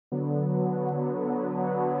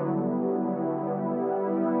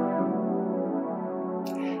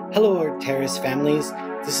Hello, Terrace families.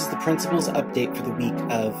 This is the principal's update for the week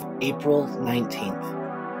of April 19th.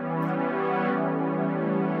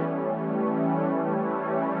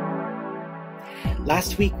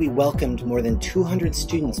 Last week, we welcomed more than 200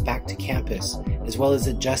 students back to campus, as well as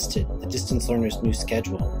adjusted the distance learners' new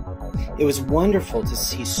schedule. It was wonderful to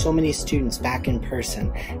see so many students back in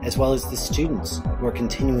person, as well as the students who are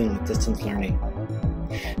continuing with distance learning.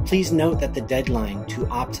 Please note that the deadline to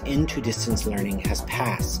opt into distance learning has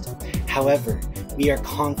passed. However, we are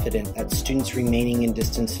confident that students remaining in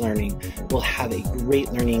distance learning will have a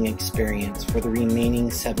great learning experience for the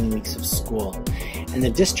remaining 7 weeks of school, and the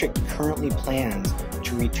district currently plans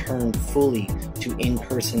to return fully to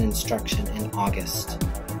in-person instruction in August.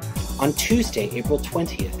 On Tuesday, April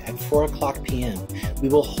 20th at 4:00 p.m., we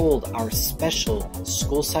will hold our special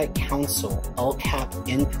School Site Council LCAP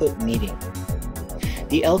input meeting.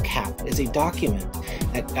 The LCAP is a document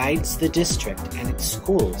that guides the district and its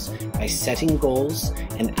schools by setting goals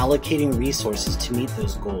and allocating resources to meet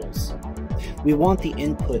those goals. We want the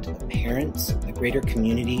input of parents, the greater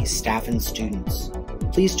community, staff, and students.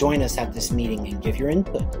 Please join us at this meeting and give your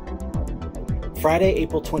input. Friday,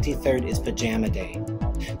 April 23rd is Pajama Day.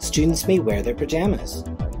 Students may wear their pajamas.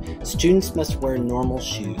 Students must wear normal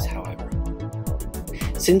shoes, however.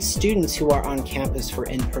 Since students who are on campus for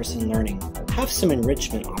in-person learning have some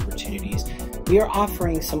enrichment opportunities, we are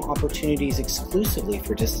offering some opportunities exclusively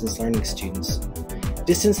for distance learning students.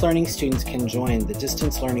 Distance learning students can join the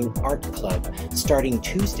Distance Learning Art Club starting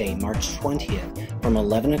Tuesday, March 20th from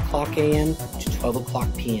 11:00 a.m. to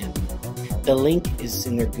 12:00 p.m. The link is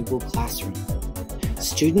in their Google Classroom.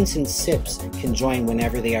 Students in SIPs can join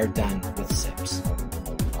whenever they are done with SIPs.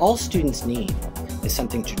 All students need is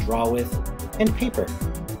something to draw with and paper.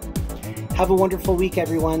 Have a wonderful week,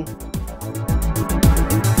 everyone.